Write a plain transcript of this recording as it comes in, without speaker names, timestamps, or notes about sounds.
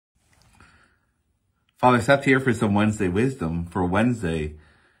Father Seth here for some Wednesday wisdom for Wednesday,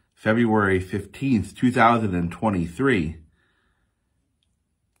 February 15th, 2023.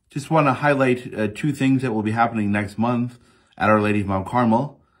 Just want to highlight two things that will be happening next month at Our Lady of Mount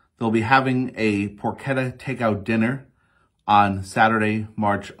Carmel. They'll be having a porchetta takeout dinner on Saturday,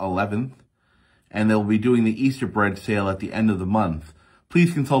 March 11th, and they'll be doing the Easter bread sale at the end of the month.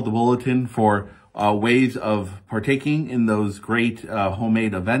 Please consult the bulletin for ways of partaking in those great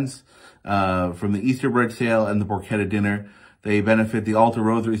homemade events from the Easter bread sale and the porchetta dinner. They benefit the Altar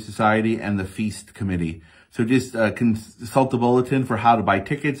Rosary Society and the Feast Committee. So just consult the bulletin for how to buy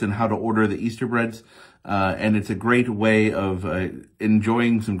tickets and how to order the Easter breads. And it's a great way of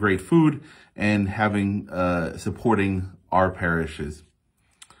enjoying some great food and having supporting our parishes.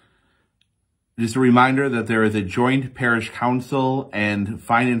 Just a reminder that there is a joint parish council and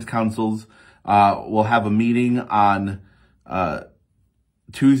finance councils will have a meeting on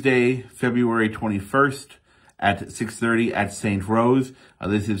Tuesday, February 21st at 6:30 at St. Rose.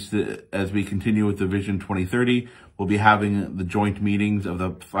 This is as we continue with the Vision 2030. We'll be having the joint meetings of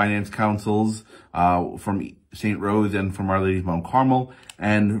the finance councils from St. Rose and from Our Lady of Mount Carmel,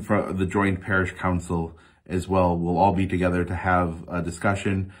 and for the joint parish council as well. We'll all be together to have a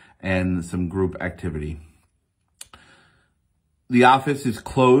discussion and some group activity. The office is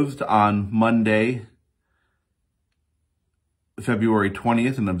closed on Monday, February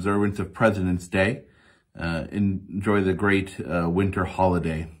 20th, in observance of President's Day. Enjoy the great winter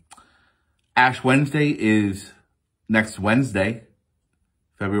holiday. Ash Wednesday is next Wednesday,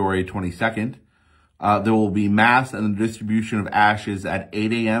 February 22nd. There will be Mass and the distribution of ashes at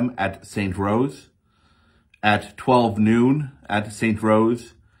 8 a.m. at St. Rose, at 12 noon at St.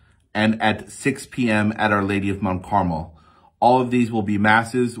 Rose, and at 6 p.m. at Our Lady of Mount Carmel. All of these will be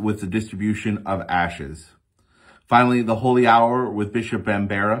masses with the distribution of ashes. Finally, the Holy Hour with Bishop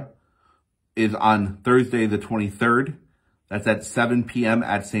Bambera is on Thursday the 23rd. That's at 7 p.m.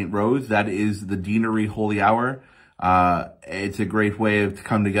 at St. Rose. That is the Deanery Holy Hour. It's a great way to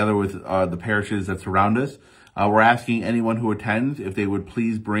come together with the parishes that surround us. We're asking anyone who attends if they would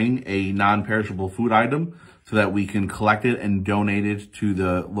please bring a non-perishable food item so that we can collect it and donate it to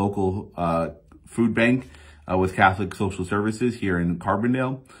the local food bank with Catholic Social Services here in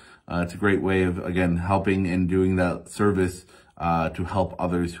Carbondale. It's a great way of, again, helping and doing that service to help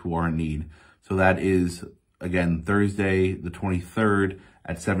others who are in need. So that is, again, Thursday the 23rd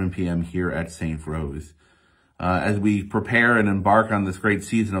at 7 p.m. here at St. Rose. As we prepare and embark on this great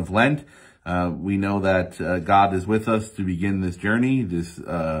season of Lent, we know that God is with us to begin this journey, this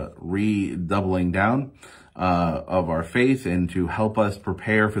redoubling down of our faith, and to help us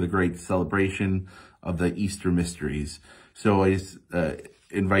prepare for the great celebration of the Easter mysteries. So I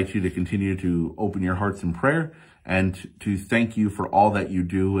invite you to continue to open your hearts in prayer and to thank you for all that you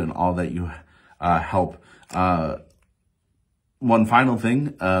do and all that you help. One final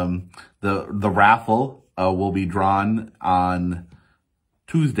thing, the raffle will be drawn on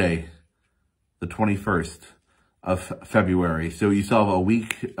Tuesday, the 21st of February. So you still have a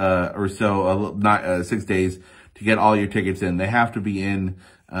week or so, 6 days to get all your tickets in. They have to be in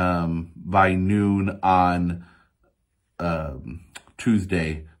by noon on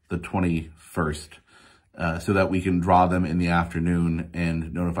Tuesday, the 21st, so that we can draw them in the afternoon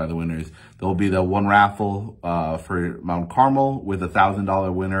and notify the winners. There will be the one raffle for Mount Carmel with a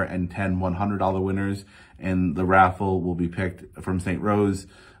 $1,000 winner and 10 $100 winners, and the raffle will be picked from St. Rose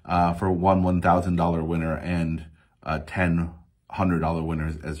for one $1,000 winner and 10 $100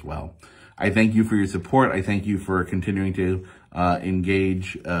 winners as well. I thank you for your support. I thank you for continuing to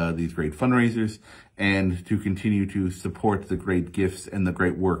engage these great fundraisers and to continue to support the great gifts and the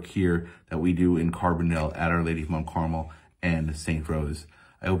great work here that we do in Carbondale at Our Lady of Mount Carmel and St. Rose.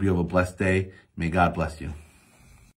 I hope you have a blessed day. May God bless you.